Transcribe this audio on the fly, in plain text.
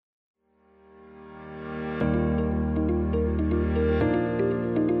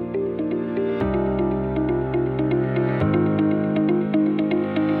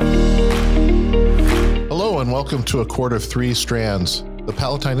and welcome to A Cord of Three Strands, the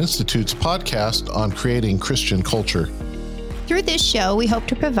Palatine Institute's podcast on creating Christian culture. Through this show, we hope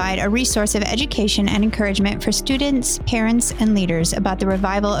to provide a resource of education and encouragement for students, parents, and leaders about the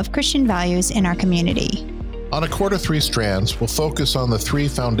revival of Christian values in our community. On A Cord of Three Strands, we'll focus on the three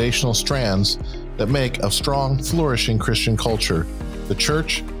foundational strands that make a strong, flourishing Christian culture: the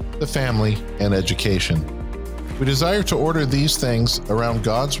church, the family, and education. We desire to order these things around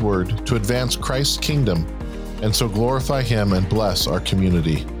God's Word to advance Christ's kingdom and so glorify Him and bless our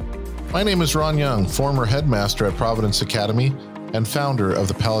community. My name is Ron Young, former headmaster at Providence Academy and founder of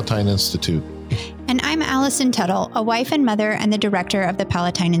the Palatine Institute. And I'm Allison Tuttle, a wife and mother and the director of the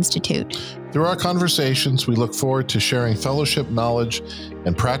Palatine Institute. Through our conversations, we look forward to sharing fellowship knowledge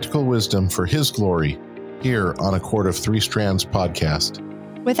and practical wisdom for His glory here on A Cord of Three Strands podcast.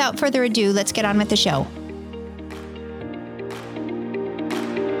 Without further ado, let's get on with the show.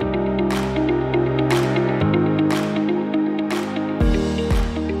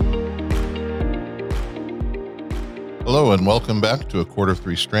 Hello and welcome back to A Cord of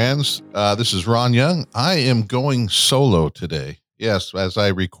Three Strands. This is Ron Young. I am going solo today. Yes, as I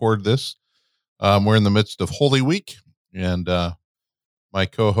record this, we're in the midst of Holy Week, and my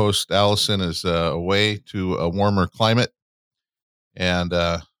co-host Allison is away to a warmer climate, and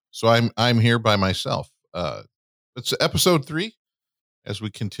so I'm here by myself. It's episode 3 as we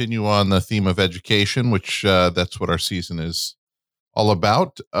continue on the theme of education, which that's what our season is all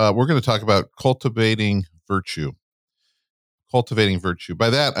about. We're going to talk about cultivating virtue. Cultivating virtue. By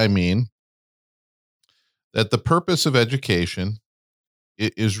that, I mean that the purpose of education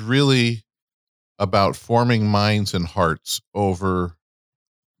is really about forming minds and hearts over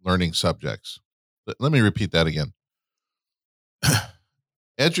learning subjects. Let me repeat that again.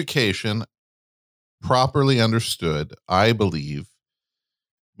 Education, properly understood, I believe,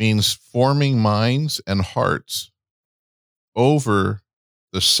 means forming minds and hearts over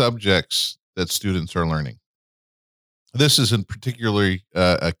the subjects that students are learning. This is in particularly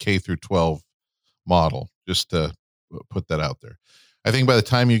a K through 12 model, just to put that out there. I think by the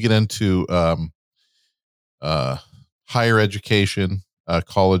time you get into higher education,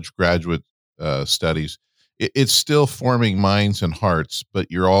 college graduate studies, it's still forming minds and hearts, but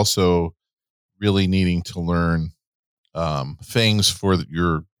you're also really needing to learn things for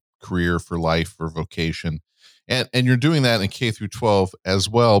your career, for life, for vocation. And you're doing that in K through 12 as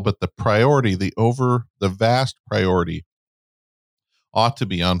well, but the priority, the vast priority ought to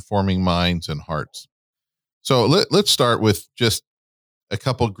be on forming minds and hearts. So let's start with just a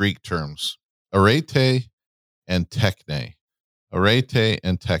couple Greek terms, arete and techne. Arete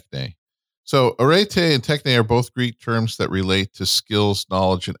and techne. So arete and techne are both Greek terms that relate to skills,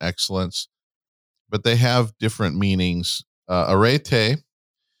 knowledge, and excellence, but they have different meanings. Arete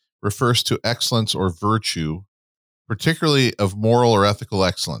refers to excellence or virtue, particularly of moral or ethical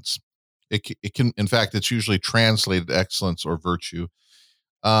excellence. It can, in fact, it's usually translated excellence or virtue.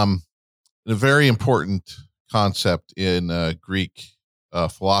 A very important concept in Greek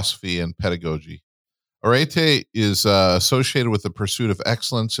philosophy and pedagogy. Arete is associated with the pursuit of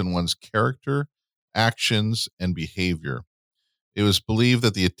excellence in one's character, actions, and behavior. It was believed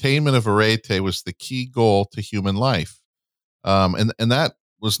that the attainment of arete was the key goal to human life. And that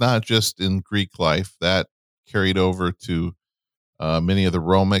was not just in Greek life. That carried over to many of the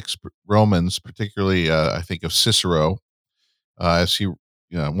Romans, particularly I think of Cicero. As he,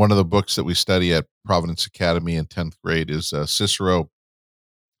 one of the books that we study at Providence Academy in 10th grade is Cicero.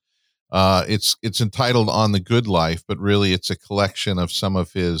 It's entitled On the Good Life, but really it's a collection of some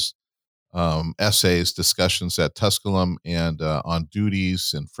of his essays, discussions at Tusculum, and on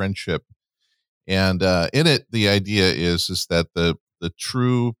duties and friendship. And in it, the idea is that the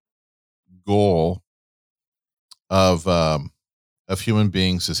true goal of human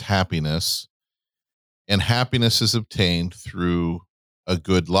beings is happiness, and happiness is obtained through a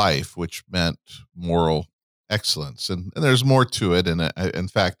good life, which meant moral excellence. And there's more to it. And in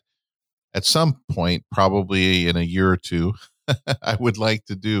fact, at some point, probably in a year or two, I would like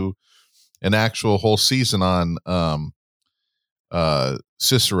to do an actual whole season on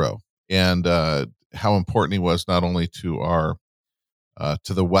Cicero and how important he was not only to our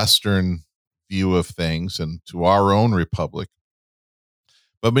to the Western view of things and to our own republic,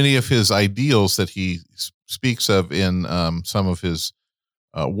 but many of his ideals that he speaks of in some of his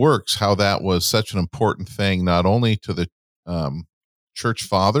works, how that was such an important thing, not only to the church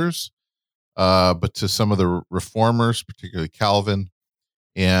fathers, but to some of the reformers, particularly Calvin,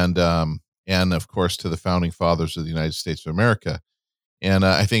 and of course to the founding fathers of the United States of America. And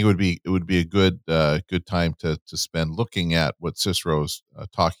I think it would be a good time to spend looking at what Cicero's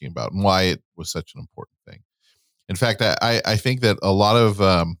talking about and why it was such an important thing. In fact, I think that a lot of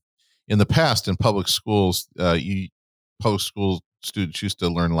in the past in public schools, public school students used to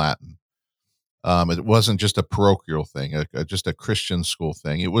learn Latin. It wasn't just a parochial thing, just a Christian school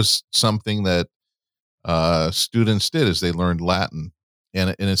thing. It was something that students did as they learned Latin,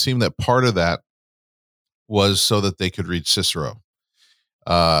 and it seemed that part of that was so that they could read Cicero.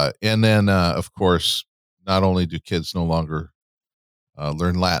 And then, of course, not only do kids no longer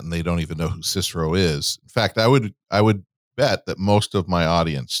learn Latin, they don't even know who Cicero is. In fact, I would bet that most of my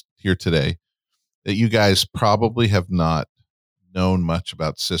audience here today that you guys probably have not known much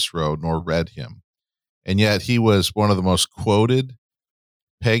about Cicero nor read him, and yet he was one of the most quoted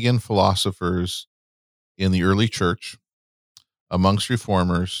pagan philosophers in the early church amongst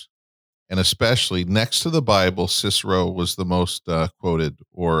reformers, and especially next to the Bible, Cicero was the most quoted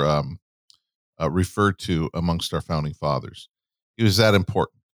or referred to amongst our founding fathers. He was that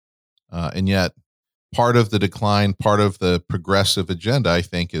important. And yet, part of the decline, part of the progressive agenda, I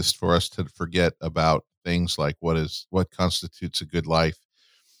think, is for us to forget about things like what constitutes a good life.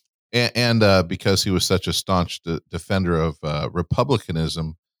 And because he was such a staunch defender of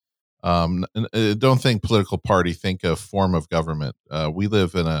republicanism, don't think political party, think of form of government. We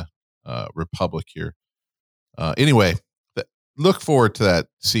live in a republic here. Anyway, look forward to that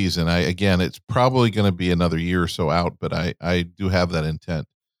season. Again, it's probably going to be another year or so out, but I do have that intent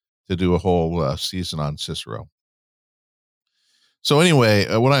to do a whole season on Cicero. So anyway,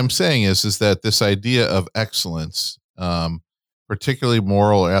 what I'm saying is that this idea of excellence, particularly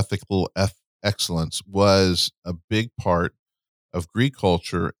moral or ethical excellence, was a big part of Greek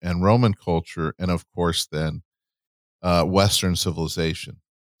culture and Roman culture, and of course, then Western civilization.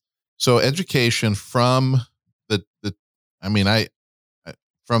 So education from the I mean,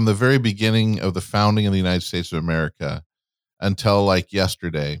 from the very beginning of the founding of the United States of America until like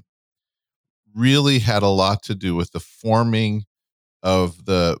yesterday, really had a lot to do with the forming of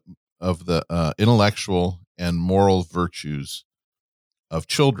the intellectual and moral virtues of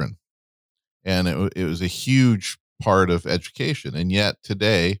children, and it was a huge part of education. And yet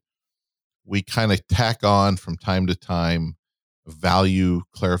today, we kind of tack on from time to time value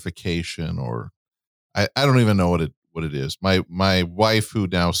clarification, or I don't even know what it is. My wife, who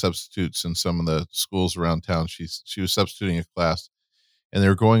now substitutes in some of the schools around town, she was substituting a class, and they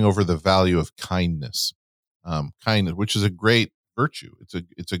were going over the value of kindness, kindness, which is a great virtue.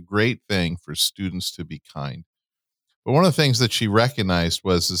 It's a great thing for students to be kind. But one of the things that she recognized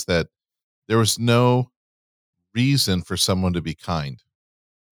is that there was no reason for someone to be kind.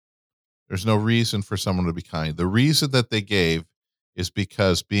 There's no reason for someone to be kind. The reason that they gave is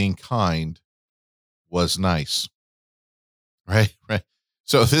because being kind was nice. Right, right.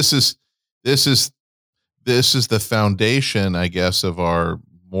 So this is this is the foundation, I guess, of our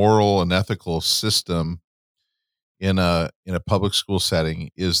moral and ethical system in a public school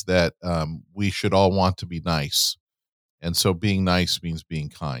setting, is that we should all want to be nice, and so being nice means being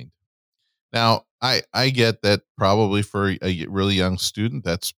kind. Now, I get that probably for a really young student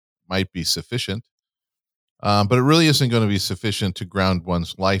that's might be sufficient, but it really isn't going to be sufficient to ground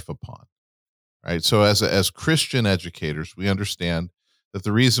one's life upon. Right. So as Christian educators, we understand that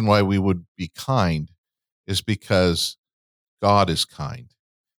the reason why we would be kind is because God is kind,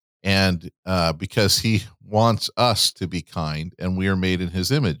 and because He wants us to be kind, and we are made in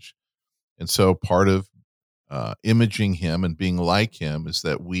His image. And so part of imaging Him and being like Him is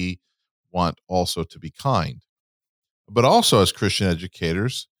that we want also to be kind. But also, as Christian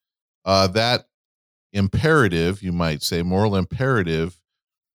educators, that imperative, you might say, moral imperative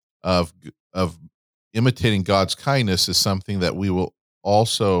of imitating God's kindness is something that we will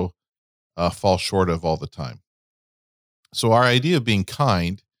also fall short of all the time. So our idea of being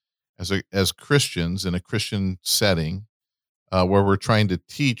kind as Christians in a Christian setting, where we're trying to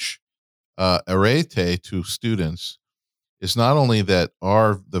teach arete to students, is not only that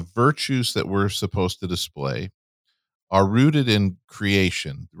the virtues that we're supposed to display are rooted in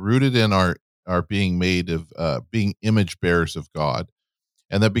creation, rooted in our being made of being image bearers of God,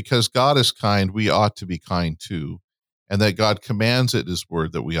 and that because God is kind, we ought to be kind too, and that God commands it in His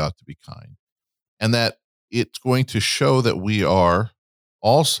Word that we ought to be kind, and that it's going to show that we are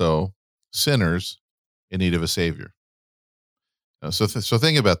also sinners in need of a Savior. So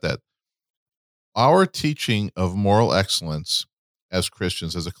think about that. Our teaching of moral excellence as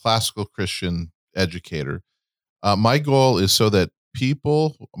Christians, as a classical Christian educator, my goal is so that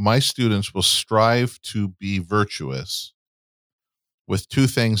my students, will strive to be virtuous with two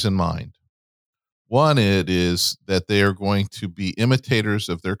things in mind. One, it is that they are going to be imitators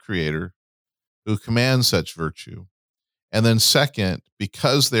of their Creator, who commands such virtue. And then second,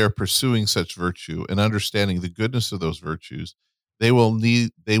 because they are pursuing such virtue and understanding the goodness of those virtues, they will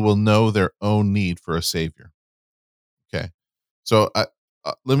know their own need for a savior. Okay. So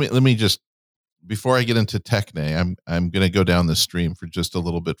let me just, before I get into techne, I'm going to go down the stream for just a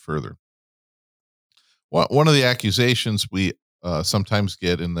little bit further. One of the accusations we sometimes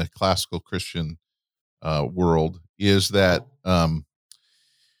get in the classical Christian world is that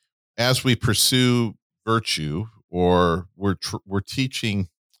as we pursue virtue, or we're teaching,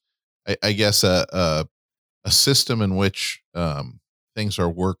 I guess, a system in which things are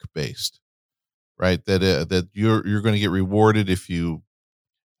work based, right? That you're going to get rewarded if you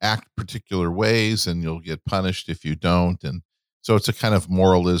act particular ways, and you'll get punished if you don't, and so it's a kind of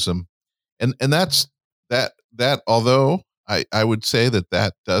moralism, and that's that. Although I would say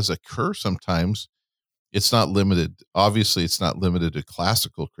that does occur sometimes, it's not limited. Obviously, it's not limited to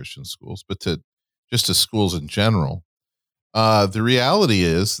classical Christian schools, but to just to schools in general. The reality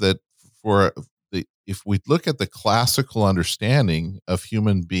is that for if we look at the classical understanding of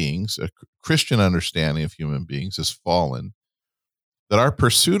human beings, a Christian understanding of human beings is fallen, that our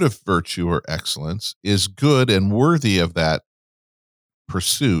pursuit of virtue or excellence is good and worthy of that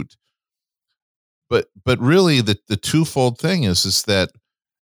pursuit. But really, the twofold thing is that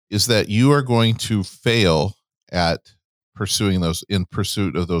you are going to fail at in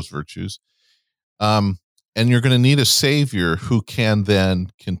pursuit of those virtues. Um, and you're going to need a savior who can then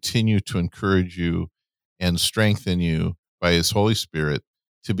continue to encourage you and strengthen you by his Holy Spirit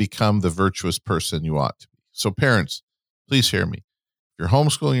to become the virtuous person you ought to be. So, parents, please hear me. If you're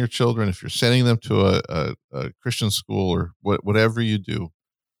homeschooling your children, if you're sending them to a Christian school, or whatever you do,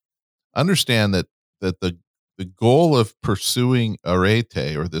 understand that the goal of pursuing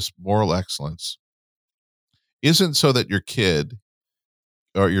arete, or this moral excellence, isn't so that your kid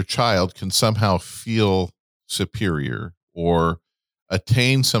or your child can somehow feel superior or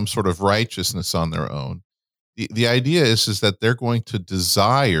attain some sort of righteousness on their own. The idea is that they're going to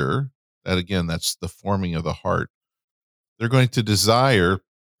desire that. Again, that's the forming of the heart. They're going to desire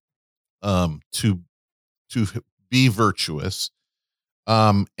to be virtuous,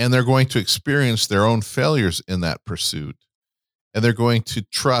 and they're going to experience their own failures in that pursuit, and they're going to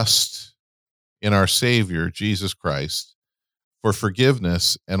trust in our Savior Jesus Christ for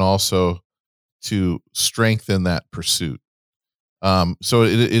forgiveness, and also to strengthen that pursuit. So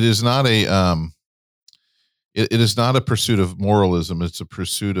it is not it is not a pursuit of moralism. It's a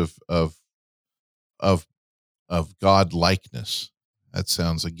pursuit of of God likeness. That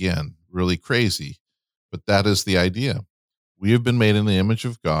sounds, again, really crazy, but that is the idea. We have been made in the image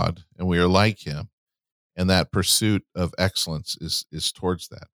of God, and we are like Him, and that pursuit of excellence is towards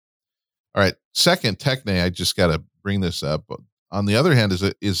that. All right, second, techne. I just got to bring this up. On the other hand,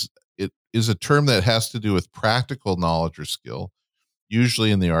 it is a term that has to do with practical knowledge or skill,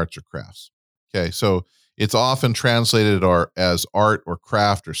 usually in the arts or crafts. Okay, so it's often translated as art or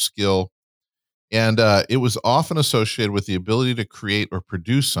craft or skill, and it was often associated with the ability to create or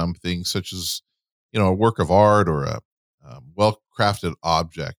produce something, such as, a work of art, or a well-crafted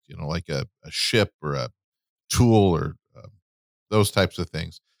object, like a ship or a tool, or those types of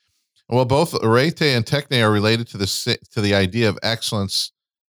things. Well, both arete and techne are related to the idea of excellence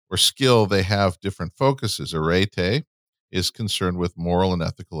or skill. They have different focuses. Arete is concerned with moral and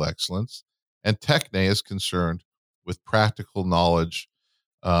ethical excellence, and techne is concerned with practical knowledge,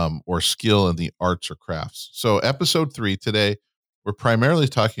 or skill in the arts or crafts. So, episode 3 today, we're primarily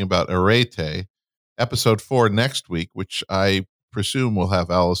talking about arete. Episode 4 next week, which I presume will have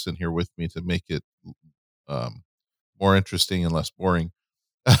Allison here with me to make it more interesting and less boring,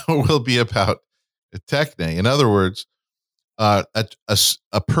 will be about techne. In other words, a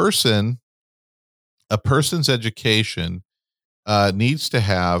person's education needs to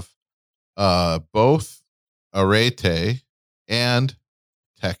have both arete and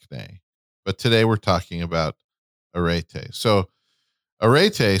techne. But today we're talking about arete. So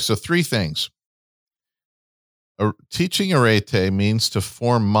arete, so three things. Teaching arete means to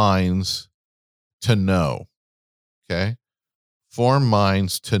form minds to know. Okay? Form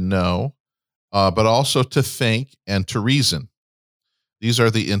minds to know, but also to think and to reason. These are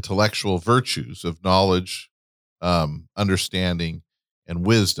the intellectual virtues of knowledge, understanding, and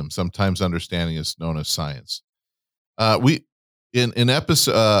wisdom. Sometimes understanding is known as science. We in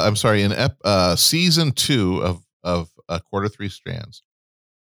episode, I'm sorry, in season 2 of Quarter 3 Strands,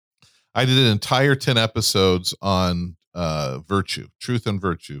 I did an entire 10 episodes on virtue, truth and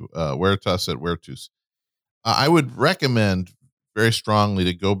virtue, veritas et virtus. I would recommend very strongly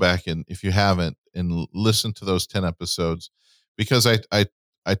to go back, and if you haven't, and listen to those 10 episodes, because I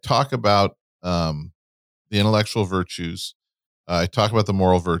talk about the intellectual virtues. I talk about the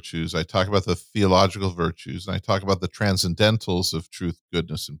moral virtues. I talk about the theological virtues, and I talk about the transcendentals of truth,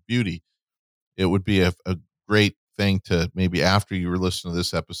 goodness, and beauty. It would be a great thing to maybe after you were listening to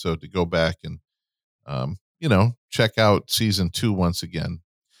this episode to go back and check out season 2 once again.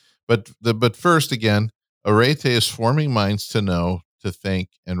 But first again, arete is forming minds to know, to think,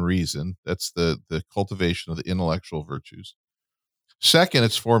 and reason. That's the cultivation of the intellectual virtues. Second,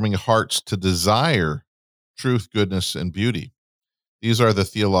 it's forming hearts to desire truth, goodness, and beauty. These are the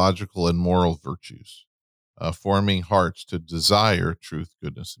theological and moral virtues, forming hearts to desire truth,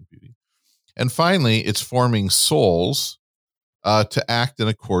 goodness, and beauty. And finally, it's forming souls to act in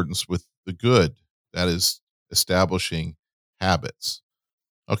accordance with the good. That is establishing habits.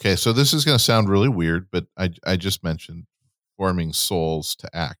 Okay, so this is going to sound really weird, but I just mentioned forming souls to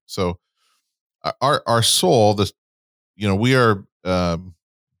act. So our soul, this we are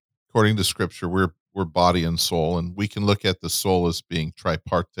according to Scripture, we're body and soul, and we can look at the soul as being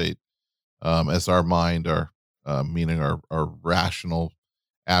tripartite, as our mind, our meaning our rational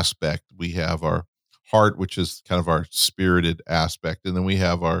aspect. We have our heart, which is kind of our spirited aspect, and then we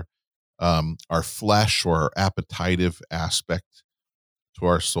have our flesh or our appetitive aspect to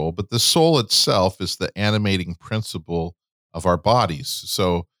our soul. But the soul itself is the animating principle of our bodies.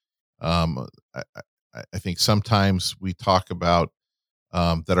 So um, I, I think sometimes we talk about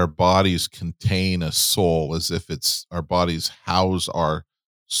that our bodies contain a soul, as if it's our bodies house our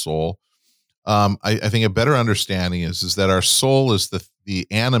soul. I think a better understanding is that our soul is the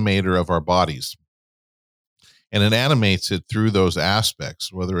animator of our bodies, and it animates it through those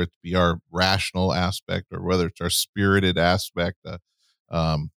aspects, whether it be our rational aspect or whether it's our spirited aspect.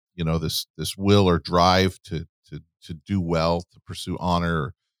 This will or drive to do well, to pursue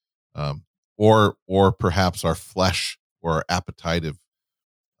honor, um, or perhaps our flesh or our appetitive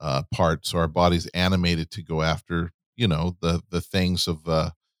part. So our body's animated to go after the things of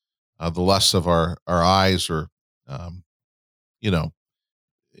the lusts of our eyes, or um, you know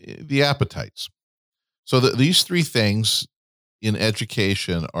the appetites. So these three things in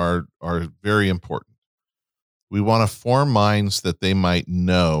education are very important. We want to form minds that they might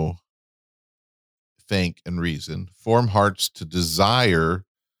know, think, and reason. Form hearts to desire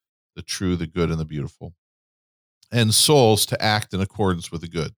the true, the good, and the beautiful, and souls to act in accordance with the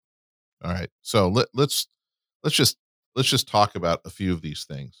good. All right. So let's just let's just talk about a few of these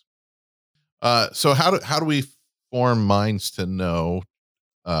things. So how do we form minds to know,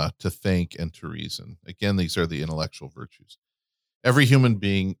 to think, and to reason? Again, these are the intellectual virtues. Every human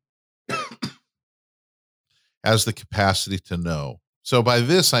being has the capacity to know. So by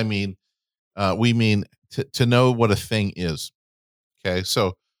this, I mean, we mean to know what a thing is. Okay.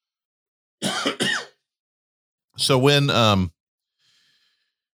 So when a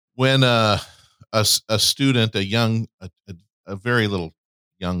student, a very little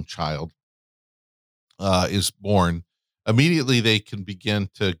young child, is born, immediately they can begin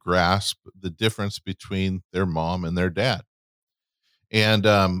to grasp the difference between their mom and their dad, and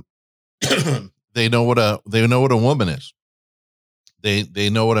they know what a woman is. They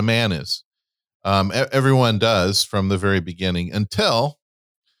know what a man is. Everyone does from the very beginning until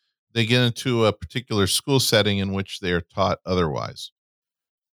they get into a particular school setting in which they are taught otherwise.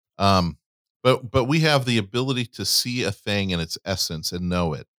 Um, but we have the ability to see a thing in its essence and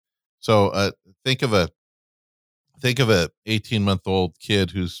know it. So think of a 18-month-old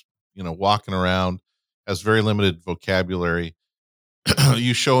kid who's walking around, has very limited vocabulary.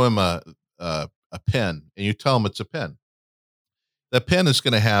 You show him a pen and you tell him it's a pen. The pen is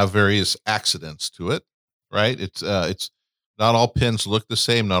going to have various accidents to it, right? It's not all pens look the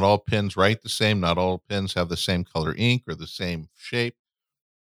same, not all pens write the same, not all pens have the same color ink or the same shape.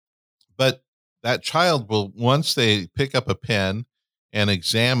 But that child will, once they pick up a pen and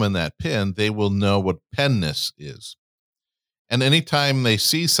examine that pen, they will know what penness is. And anytime they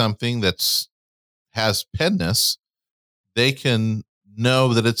see something that's has penness, they can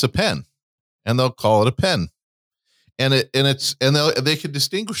know that it's a pen, and they'll call it a pen. And they can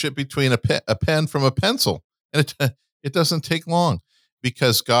distinguish it between a pen from a pencil, and it doesn't take long,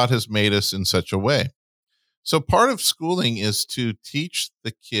 because God has made us in such a way. So part of schooling is to teach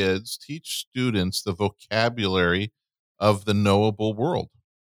students the vocabulary of the knowable world,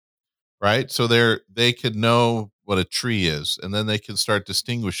 right? So they could know what a tree is, and then they can start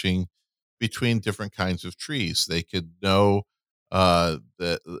distinguishing between different kinds of trees. They could know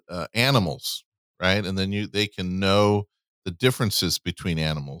the animals, right? And then they can know the differences between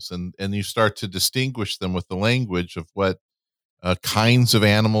animals, and you start to distinguish them with the language of what kinds of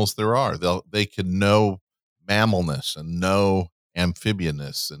animals there are. They can know mammalness and know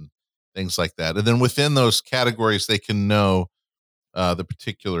amphibianness, things like that. And then within those categories, they can know the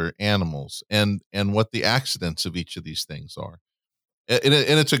particular animals and what the accidents of each of these things are. And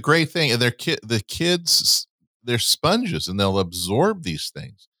it's a great thing. And the kids, they're sponges and they'll absorb these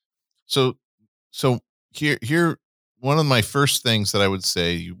things. So so here one of my first things that I would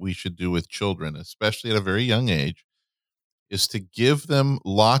say we should do with children, especially at a very young age, is to give them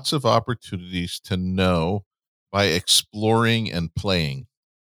lots of opportunities to know by exploring and playing.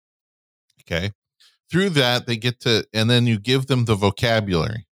 Okay. Through that, they get to, and then you give them the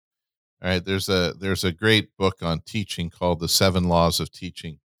vocabulary. All right. There's a great book on teaching called The Seven Laws of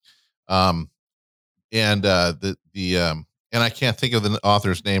Teaching. Um, and I can't think of the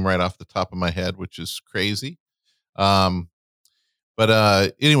author's name right off the top of my head, which is crazy. Um,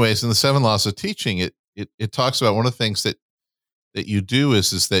 but anyways, in the Seven Laws of Teaching, it talks about one of the things that you do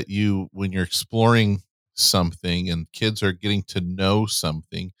is that you, when you're exploring something and kids are getting to know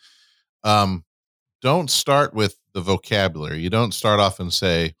something, um, don't start with the vocabulary. You don't start off and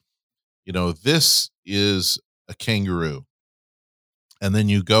say, this is a kangaroo, and then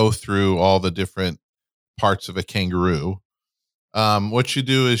you go through all the different parts of a kangaroo. What you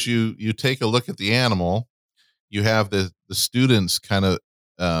do is you take a look at the animal. You have the students kind of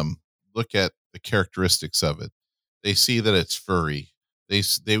look at the characteristics of it. They see that it's furry.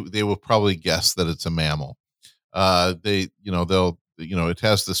 They will probably guess that it's a mammal. It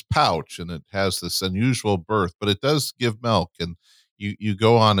has this pouch and it has this unusual birth, but it does give milk. And you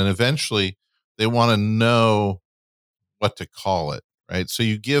go on, and eventually they want to know what to call it, right? So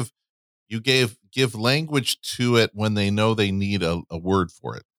give language to it when they know they need a word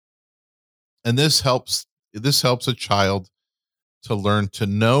for it. And this helps a child to learn to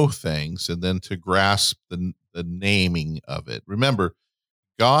know things and then to grasp the naming of it. Remember,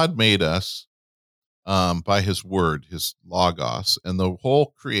 God made us by his word, his logos, and the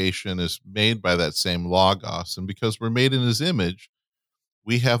whole creation is made by that same logos. And because we're made in his image,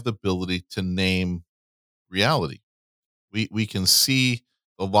 we have the ability to name reality. We can see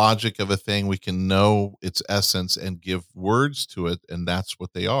the logic of a thing, we can know its essence and give words to it, and that's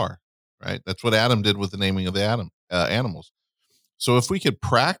what they are, right? That's what Adam did with the naming of the animals. So if we could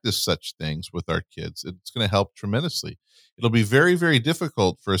practice such things with our kids, it's going to help tremendously. It'll be very, very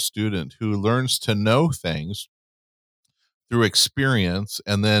difficult for a student who learns to know things through experience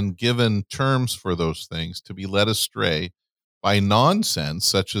and then given terms for those things to be led astray by nonsense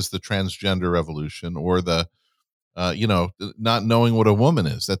such as the transgender revolution or not knowing what a woman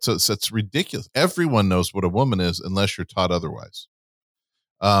is. That's ridiculous. Everyone knows what a woman is unless you're taught otherwise.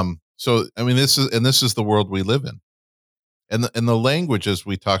 So I mean, this is the world we live in. And the language, as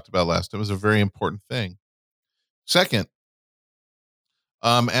we talked about last time, is a very important thing. Second,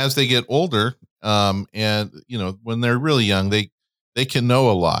 as they get older, and when they're really young, they can know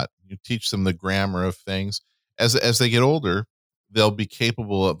a lot. You teach them the grammar of things. As they get older, they'll be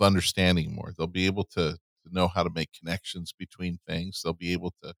capable of understanding more. They'll be able to know how to make connections between things. They'll be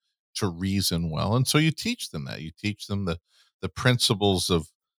able to reason well, and so you teach them that. You teach them the principles of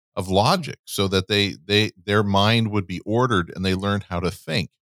logic, so that their mind would be ordered and they learn how to think.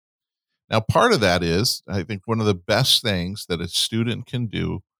 Now, part of that is, I think, one of the best things that a student can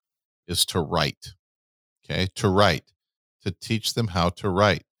do is to write. Okay, to write, to teach them how to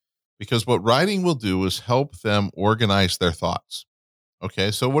write, because what writing will do is help them organize their thoughts.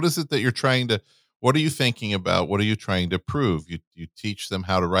 Okay, so what is it that you're trying to? What are you thinking about? What are you trying to prove? You teach them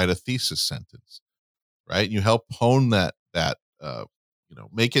how to write a thesis sentence, right? You help hone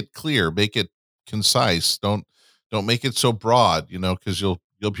make it clear, make it concise. Don't make it so broad, because you'll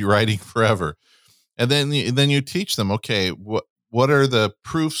be writing forever. And then you teach them, okay, what are the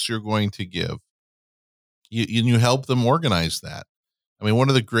proofs you're going to give? You help them organize that. I mean, one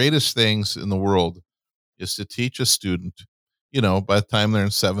of the greatest things in the world is to teach a student, by the time they're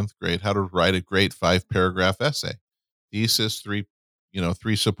in seventh grade, how to write a great 5-paragraph essay, thesis, three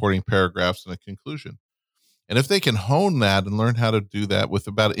supporting paragraphs and a conclusion. And if they can hone that and learn how to do that with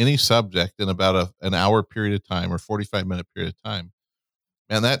about any subject in about an hour period of time or 45-minute period of time,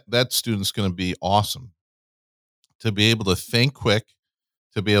 man, that student's going to be awesome. To be able to think quick,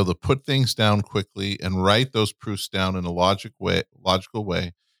 to be able to put things down quickly and write those proofs down in a logical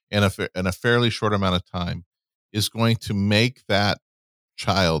way, in a fairly short amount of time, is going to make that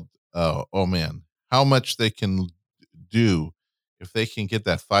child, oh man, how much they can do if they can get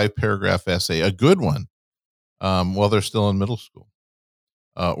that 5-paragraph essay, a good one, while they're still in middle school,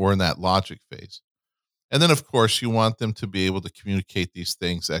 or in that logic phase. And then, of course, you want them to be able to communicate these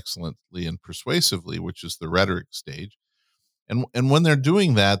things excellently and persuasively, which is the rhetoric stage. And when they're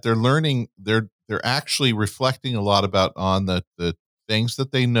doing that, they're learning. They're actually reflecting a lot about on the things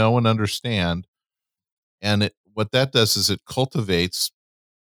that they know and understand. And what that does is it cultivates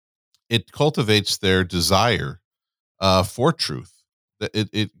their desire for truth.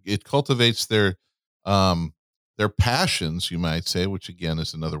 It cultivates their passions, you might say, which again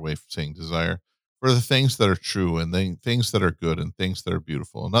is another way of saying desire, for the things that are true and things that are good and things that are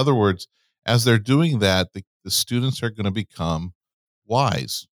beautiful. In other words, as they're doing that, the students are going to become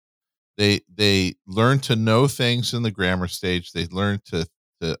wise. They learn to know things in the grammar stage. They learn to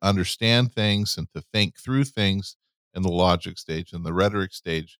understand things and to think through things in the logic stage and the rhetoric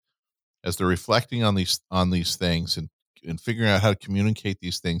stage, as they're reflecting on these things and figuring out how to communicate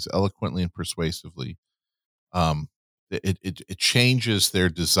these things eloquently and persuasively. um it changes their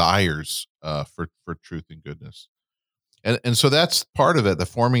desires for truth and goodness. And so that's part of it, the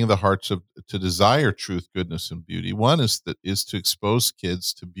forming of the hearts of to desire truth, goodness, and beauty. One is to expose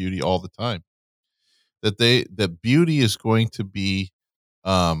kids to beauty all the time, that beauty is going to be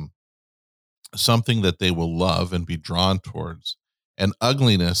um something that they will love and be drawn towards, and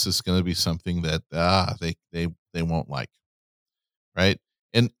ugliness is going to be something that they won't like, right?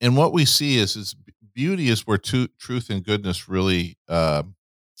 And what we see is beauty is where truth and goodness really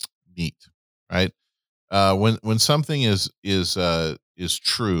meet, right? When something is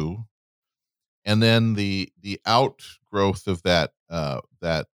true, and then the outgrowth of that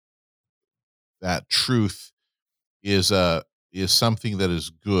truth is is something that is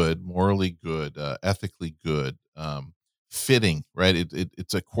good, morally good, ethically good, fitting, right?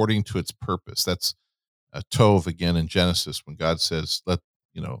 It's according to its purpose. That's tov again in Genesis, when God says, "Let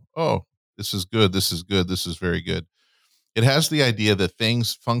oh, this is good, this is good, this is very good." It has the idea that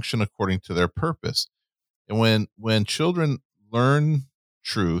things function according to their purpose, and when children learn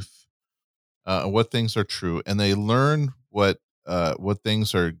truth, what things are true, and they learn what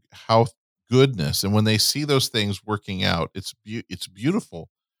things are, how goodness, and when they see those things working out, it's beautiful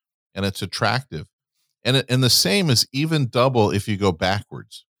and it's attractive. And the same is even double if you go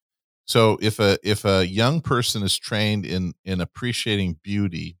backwards. So if a young person is trained in appreciating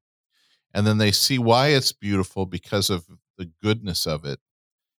beauty, and then they see why it's beautiful because of the goodness of it,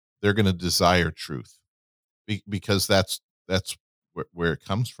 they're going to desire truth, because that's where it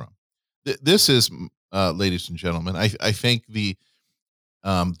comes from. This is, ladies and gentlemen, I think the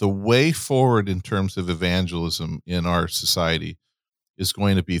way forward in terms of evangelism in our society is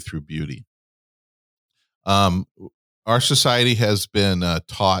going to be through beauty. Um, our society has been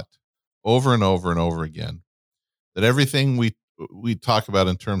taught over and over and over again that everything we talk about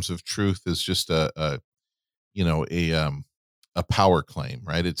in terms of truth is just a you know a power claim,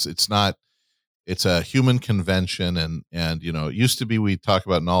 right? It's not. It's a human convention, and it used to be we talk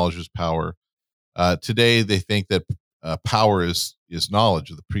about knowledge is power. Today they think that power is knowledge.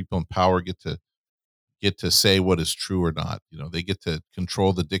 The people in power get to say what is true or not. They get to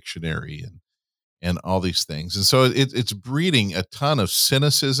control the dictionary and all these things. And so it's breeding a ton of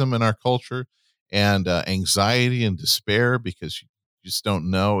cynicism in our culture, and anxiety and despair, because you just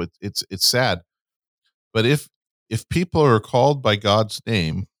don't know. It's sad. But if people are called by God's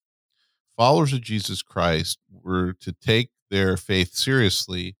name, followers of Jesus Christ, were to take their faith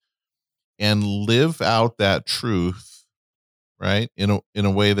seriously and live out that truth, right, in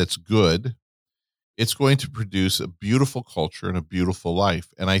a way that's good, it's going to produce a beautiful culture and a beautiful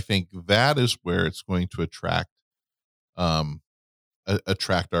life. And I think that is where it's going to um,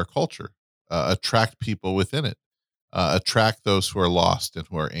 attract our culture, attract people within it, attract those who are lost and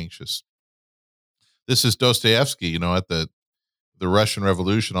who are anxious. This is Dostoevsky, at the Russian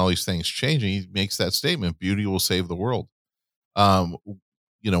Revolution, all these things changing. He makes that statement: "Beauty will save the world." Um,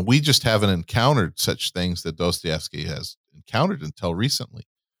 we just haven't encountered such things that Dostoevsky has encountered until recently.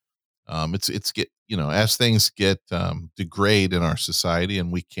 It's get as things get degrade in our society,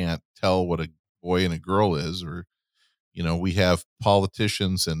 and we can't tell what a boy and a girl is, or we have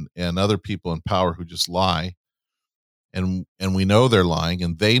politicians and other people in power who just lie, and we know they're lying,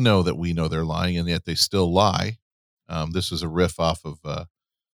 and they know that we know they're lying, and yet they still lie. This is a riff off of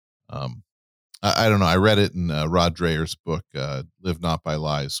um, I don't know. I read it in Rod Dreher's book, "Live Not by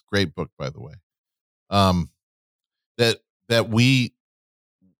Lies." Great book, by the way. Um, that that we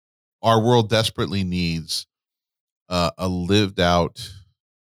our world desperately needs a lived out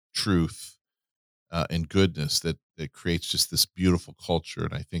truth and goodness that creates just this beautiful culture,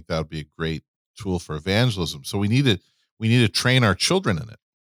 and I think that would be a great tool for evangelism. So we need to train our children in it.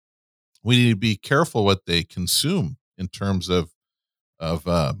 We need to be careful what they consume in terms of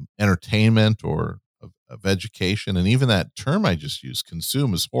entertainment, or of education. And even that term I just used,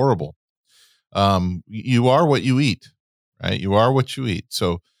 consume, is horrible. You are what you eat, right? You are what you eat.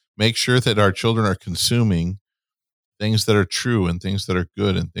 So make sure that our children are consuming things that are true and things that are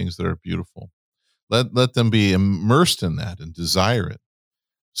good and things that are beautiful. Let them be immersed in that and desire it.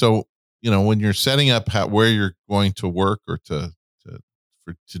 So, when you're setting up where you're going to work or to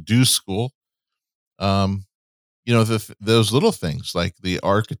do school, um, those little things like the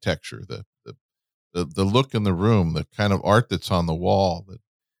architecture, the look in the room, the kind of art that's on the wall,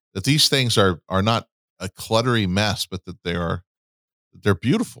 that these things are not a cluttery mess, but that they're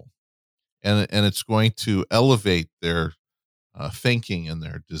beautiful, and it's going to elevate their thinking and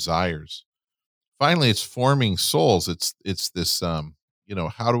their desires. Finally, it's forming souls. It's this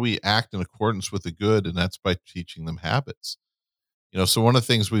how do we act in accordance with the good, and that's by teaching them habits. So one of the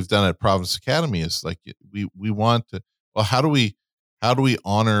things we've done at Providence Academy is like we want to, well, how do we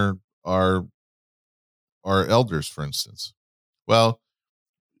honor our elders, for instance? Well,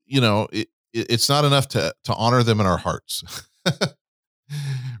 it's not enough to honor them in our hearts.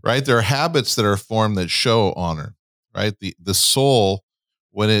 Right, there are habits that are formed that show honor. Right, the soul,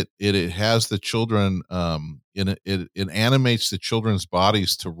 when it has the children, it animates the children's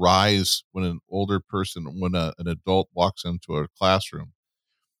bodies to rise when an adult walks into a classroom.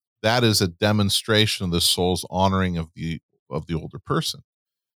 That is a demonstration of the soul's honoring of the older person.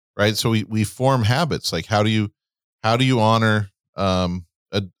 Right, so we form habits. Like, how do you honor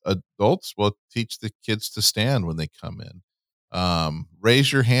adults? Well, teach the kids to stand when they come in.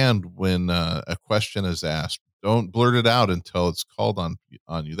 Raise your hand when a question is asked. Don't blurt it out until it's called on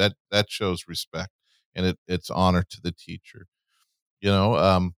you. That shows respect, and it's honor to the teacher. you know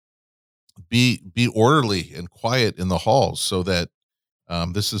um be orderly and quiet in the halls, so that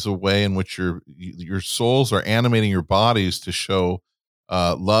this is a way in which your souls are animating your bodies to show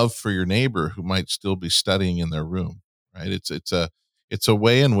love for your neighbor who might still be studying in their room. Right? It's a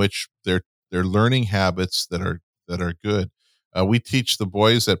way in which they're learning habits that are good. We teach the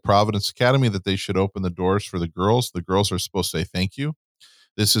boys at Providence Academy that they should open the doors for the girls. The girls are supposed to say thank you.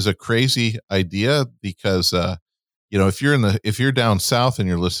 This is a crazy idea because if you're down south and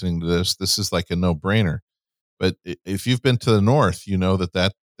you're listening to this is like a no brainer. But if you've been to the north, you know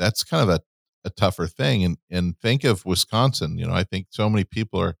that's kind of a tougher thing. And think of Wisconsin. I think so many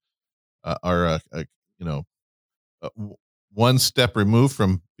people are you know one step removed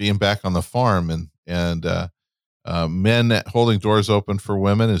from being back on the farm, and men holding doors open for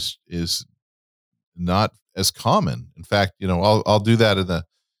women is not as common. In fact, I'll do that at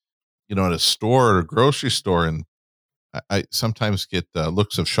a store or a grocery store, and I sometimes get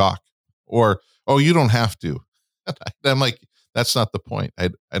looks of shock, or, "Oh, you don't have to." I'm like, "That's not the point. I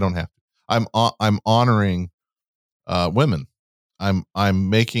don't have to. I'm honoring women. I'm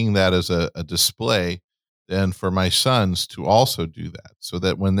making that as a display, then for my sons to also do that, so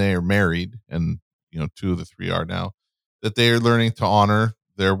that when they are married, and two of the three are now, that they are learning to honor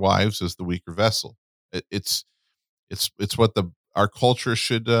their wives as the weaker vessel. It's what our culture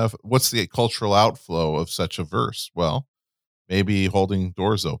should. What's the cultural outflow of such a verse? Well, maybe holding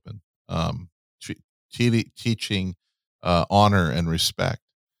doors open, te- teaching honor and respect.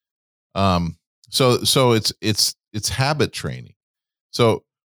 So it's habit training. So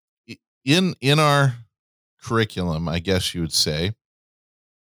in our curriculum, I guess you would say,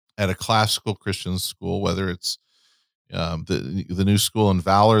 at a classical Christian school, whether it's the new school in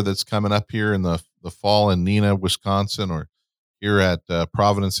Valor that's coming up here in the fall in Neenah, Wisconsin, or here at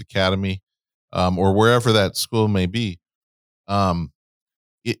Providence Academy, or wherever that school may be.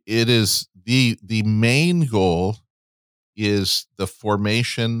 It is the main goal is the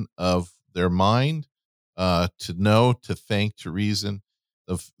formation of their mind, to know, to think, to reason,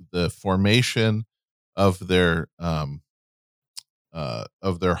 the formation of their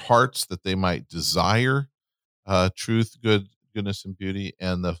hearts, that they might desire truth, goodness, and beauty,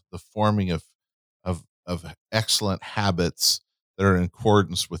 and the forming of excellent habits that are in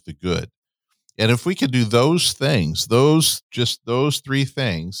accordance with the good. And if we could do those things, those three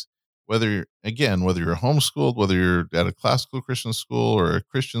things, whether you're homeschooled, whether you're at a classical Christian school or a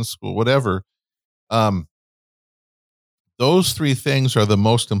Christian school, whatever, um, those three things are the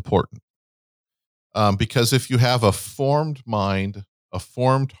most important. Because if you have a formed mind, a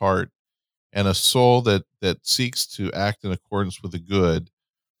formed heart, and a soul that seeks to act in accordance with the good,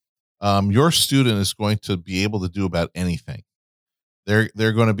 your student is going to be able to do about anything. They're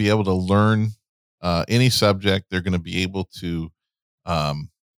going to be able to learn any subject. They're going to be able to um,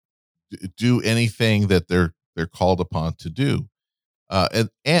 do anything that they're called upon to do,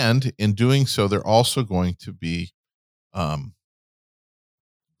 and in doing so, they're also going to be um,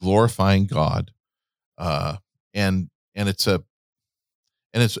 glorifying God, uh, and and it's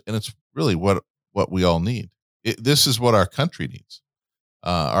really what we all need. This is what our country needs,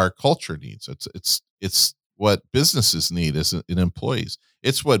 our culture needs. It's what businesses need as in employees.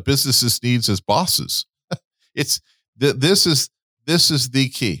 It's what businesses needs as bosses. It's this is the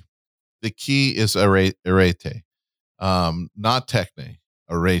key. The key is arete, not techne.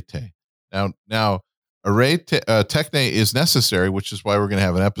 Arete. Now arete techne is necessary, which is why we're going to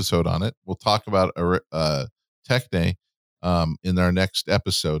have an episode on it. We'll talk about techne in our next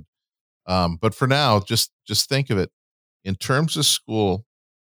episode. But for now, just think of it in terms of school.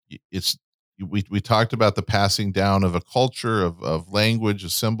 It's we talked about the passing down of a culture of language,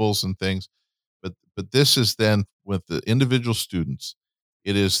 of symbols and things, but this is then with the individual students.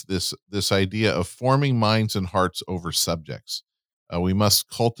 It is this idea of forming minds and hearts over subjects. We must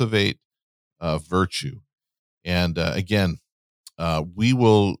cultivate virtue, and again, we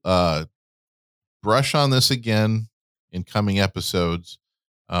will brush on this again in coming episodes.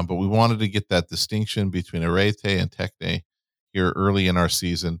 But we wanted to get that distinction between arete and techne here early in our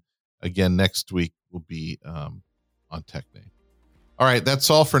season. Again, next week will be on techne. All right,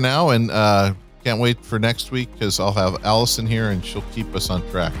 that's all for now, and can't wait for next week because I'll have Allison here and she'll keep us on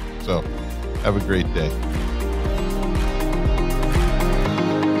track. So have a great day.